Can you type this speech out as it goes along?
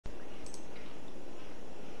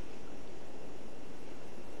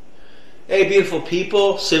Hey beautiful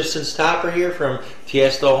people, simpsonstapper here from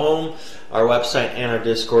TSTO Home, our website and our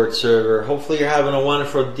Discord server. Hopefully you're having a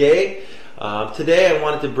wonderful day. Today I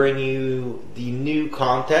wanted to bring you the new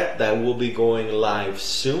content that will be going live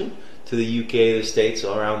soon to the UK, the States,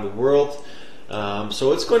 all around the world.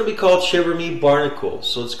 So it's going to be called Shiver Me Barnacles.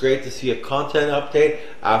 So it's great to see a content update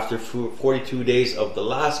after 42 days of the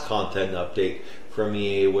last content update from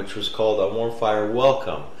EA, which was called A Warm Fire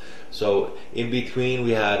Welcome. So in between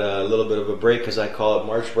we had a little bit of a break, as I call it,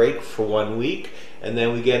 March break for 1 week, and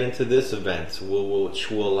then we get into this event, which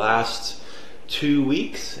will last 2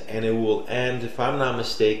 weeks, and it will end, if I'm not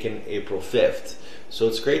mistaken, April 5th. So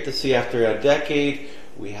it's great to see after a decade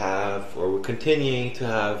we're continuing to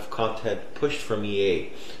have content pushed from EA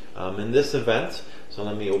in this event. So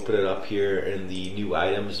let me open it up here in the new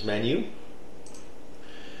items menu.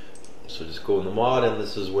 So just go in the mod, and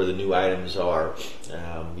this is where the new items are.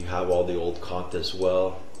 You have all the old content as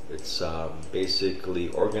well. It's basically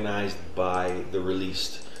organized by the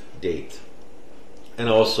released date, and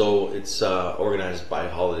also it's organized by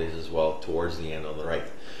holidays as well towards the end on the right.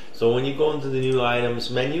 So when you go into the new items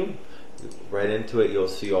menu, right into it, you'll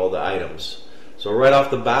see all the items. So right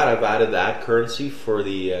off the bat, I've added the ad currency for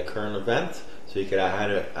the current event, so you could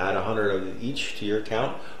add 100 of each to your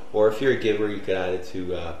account, or if you're a giver, you could add it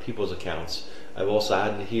to people's accounts. I've also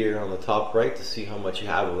added it here on the top right to see how much you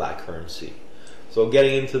have of that currency. So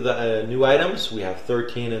getting into the new items, we have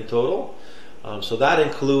 13 in total. So that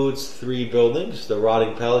includes 3 buildings: the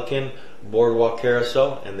Rotting Pelican, Boardwalk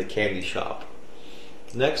Carousel, and the Candy Shop.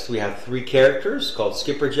 Next, we have 3 characters called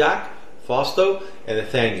Skipperjack, Fausto, and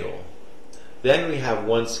Nathaniel. Then we have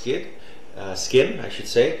 1 skin, I should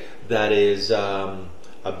say, that is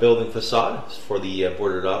a building facade for the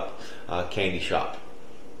boarded up candy shop.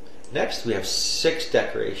 Next, we have 6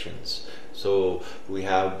 decorations. So we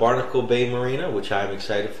have Barnacle Bay Marina, which I'm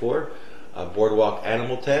excited for, Boardwalk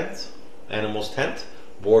Animals Tent,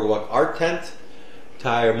 Boardwalk Art Tent,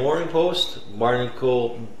 Tire Mooring Post,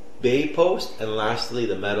 Barnacle Bay Post, and lastly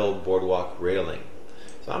the metal boardwalk railing.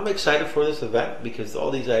 So I'm excited for this event because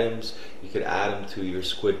all these items, you could add them to your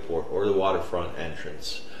squid port or the waterfront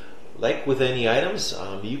entrance. Like with any items,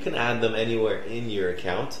 you can add them anywhere in your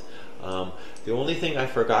account. The only thing I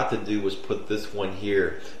forgot to do was put this one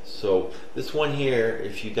here. So this one here,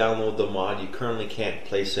 if you download the mod, you currently can't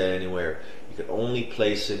place it anywhere. You can only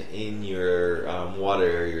place it in your water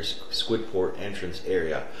area, your squid port entrance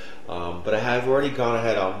area. But I have already gone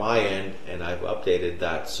ahead on my end and I've updated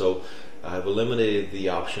that. So I've eliminated the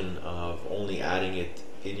option of only adding it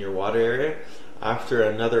in your water area. After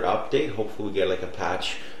another update, hopefully we get like a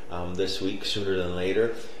patch this week, sooner than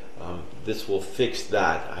later, this will fix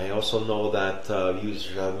that. I also know that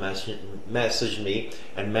users have messaged me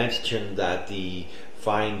and mentioned that the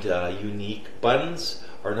find unique buttons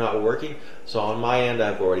are not working. So on my end,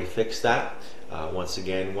 I've already fixed that. Once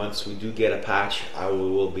again, once we do get a patch, I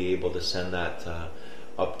will be able to send that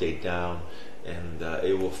update down, and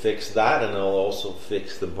it will fix that, and it'll also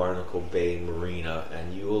fix the Barnacle Bay Marina,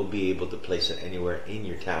 and you will be able to place it anywhere in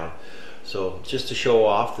your town. So just to show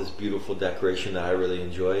off this beautiful decoration that I really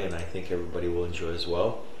enjoy, and I think everybody will enjoy as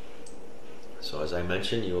well. So as I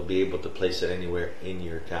mentioned, you'll be able to place it anywhere in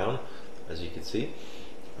your town, as you can see.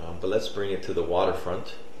 But let's bring it to the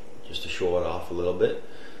waterfront just to show it off a little bit.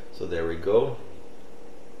 So there we go.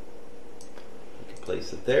 You can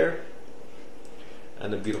place it there.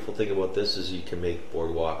 And the beautiful thing about this is you can make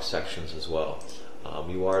boardwalk sections as well.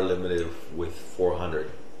 You are limited with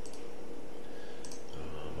 400.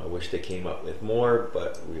 I wish they came up with more,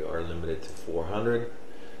 but we are limited to 400.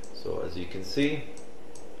 So as you can see,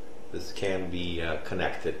 this can be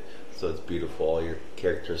connected. So it's beautiful. All your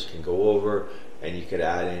characters can go over, and you could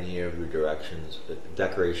add any of your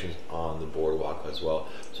decorations on the boardwalk as well.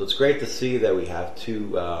 So it's great to see that we have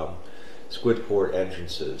 2 Squidport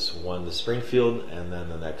entrances, one the Springfield, and then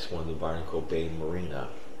the next one the Barnacle Bay Marina.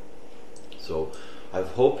 So I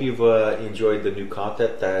hope you've enjoyed the new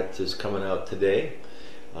content that is coming out today.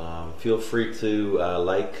 Feel free to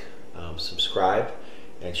subscribe,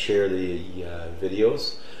 and share the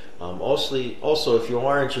videos. Also, if you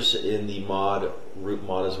are interested in the Root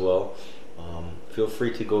mod as well, feel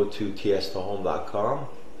free to go to tstohome.com,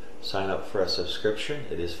 sign up for a subscription.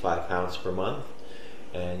 It is £5 per month,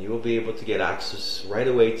 and you will be able to get access right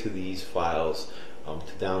away to these files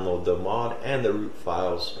to download the mod and the root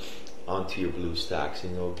files onto your BlueStacks,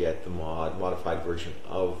 and you'll get the modified version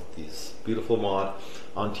of this beautiful mod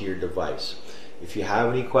onto your device. If you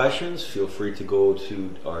have any questions, feel free to go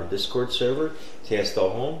to our Discord server, TSTO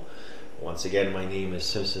Home. Once again, my name is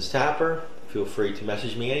simpsonstapper. Feel free to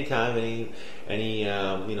message me anytime, any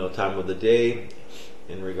time of the day.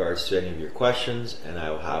 in regards to any of your questions, and I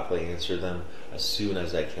will happily answer them as soon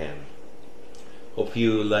as I can. Hope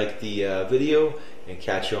you like the video, and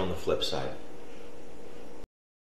catch you on the flip side.